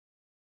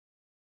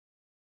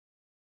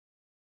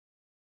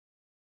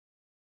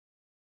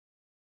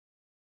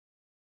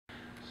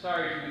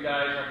sorry for you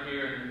guys up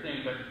here and the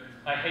thing, but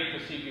I hate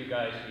to see you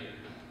guys here.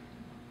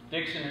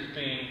 Dixon has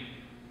been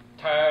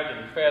tarred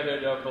and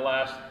feathered over the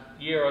last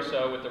year or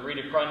so with the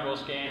Rita Crunwell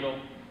scandal,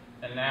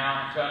 and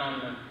now it's on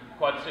the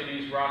Quad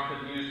Cities,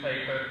 Rockford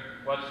newspaper,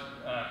 what's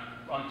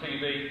on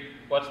TV,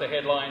 what's the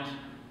headlines?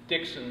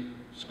 Dixon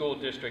School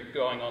District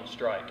going on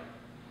strike.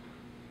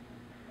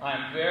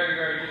 I'm very,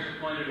 very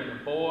disappointed in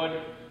the board,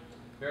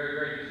 very,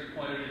 very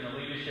disappointed in the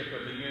leadership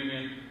of the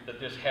union that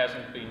this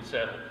hasn't been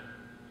settled.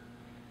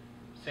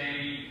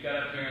 Sandy got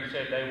up here and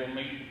said they will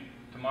meet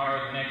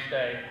tomorrow, the next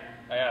day.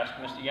 I asked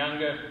Mr.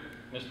 Younger,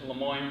 Mr.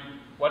 Lemoyne,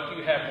 what do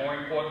you have more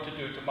important to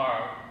do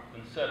tomorrow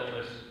than settle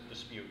this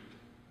dispute?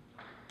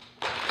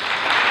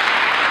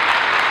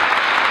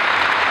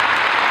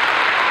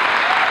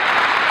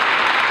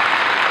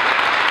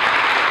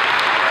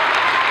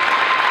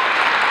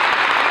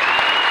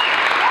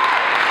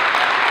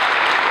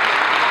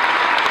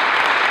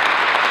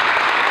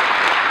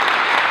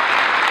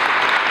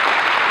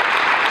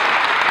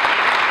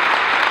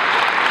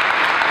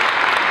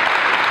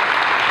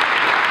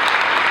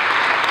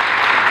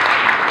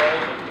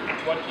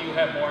 What do you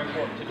have more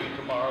important to do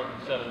tomorrow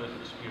than settle this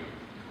dispute?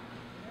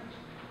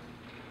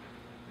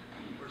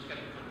 We're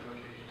scheduled for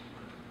negotiations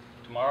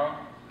tomorrow.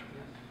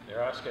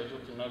 There are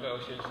scheduled for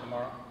negotiations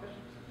tomorrow?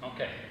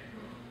 Okay.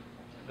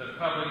 The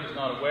public is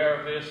not aware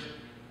of this.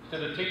 To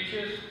the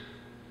teachers,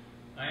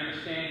 I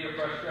understand your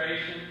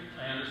frustration.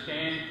 I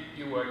understand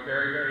you work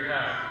very, very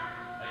hard.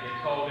 I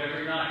get told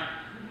every night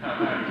how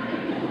hard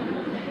you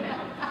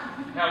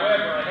work.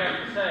 However, I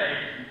have to say,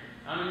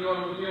 I'm in the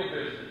automobile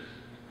business.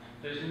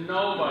 There's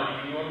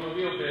nobody in the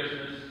automobile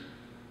business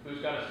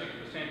who's got a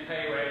 6%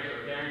 pay raise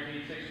or a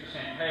guaranteed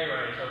 6% pay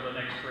raise over the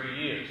next 3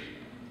 years.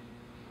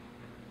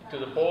 To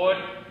the board,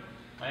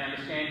 I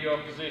understand your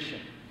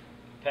position.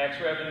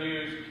 Tax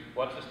revenues,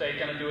 what's the state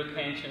going to do with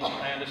pensions?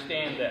 I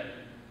understand that.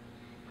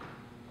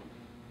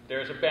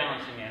 There's a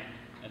balancing act.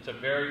 It's a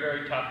very,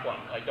 very tough one.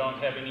 I don't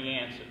have any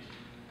answers.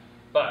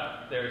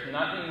 But there's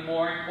nothing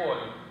more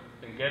important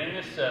than getting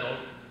this settled,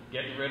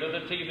 getting rid of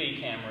the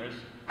TV cameras,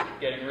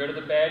 getting rid of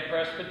the bad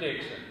press for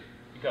Dixon,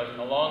 because in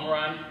the long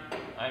run,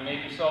 I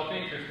may be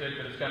self-interested,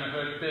 but it's going to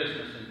hurt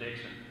business in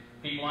Dixon.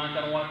 People aren't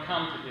going to want to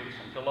come to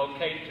Dixon, to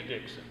locate to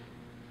Dixon.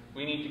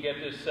 We need to get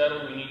this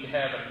settled. We need to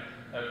have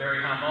a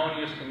very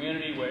harmonious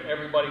community where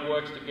everybody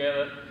works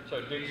together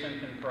so Dixon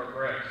can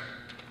progress,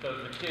 so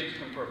that the kids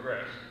can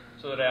progress,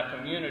 so that our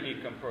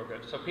community can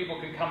progress, so people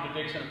can come to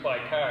Dixon and buy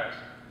cars.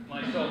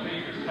 My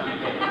self-interest coming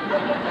in.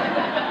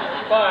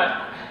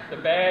 But the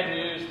bad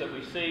news that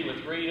we see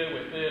with Rita,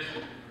 with this,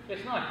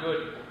 it's not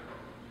good.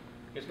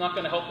 It's not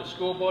going to help the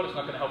school board. It's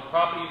not going to help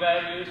property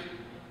values,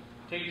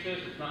 teachers.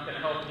 It's not going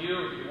to help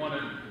you if you want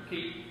to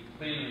keep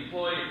being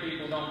employed. If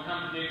people don't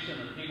come to Dixon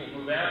and people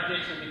move out of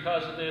Dixon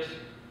because of this,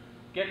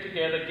 get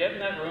together, get in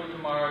that room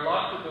tomorrow,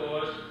 lock the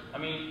doors. I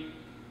mean,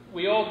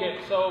 we all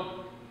get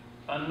so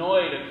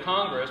annoyed at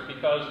Congress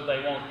because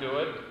they won't do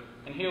it.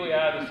 And here we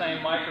are, the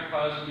same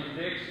microcosm in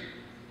Dixon.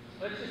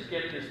 Let's just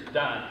get this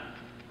done,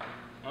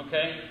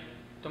 okay?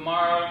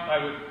 Tomorrow,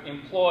 I would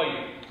implore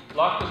you,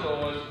 lock the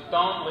doors,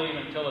 don't leave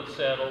until it's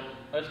settled.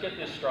 Let's get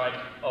this strike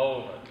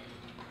over.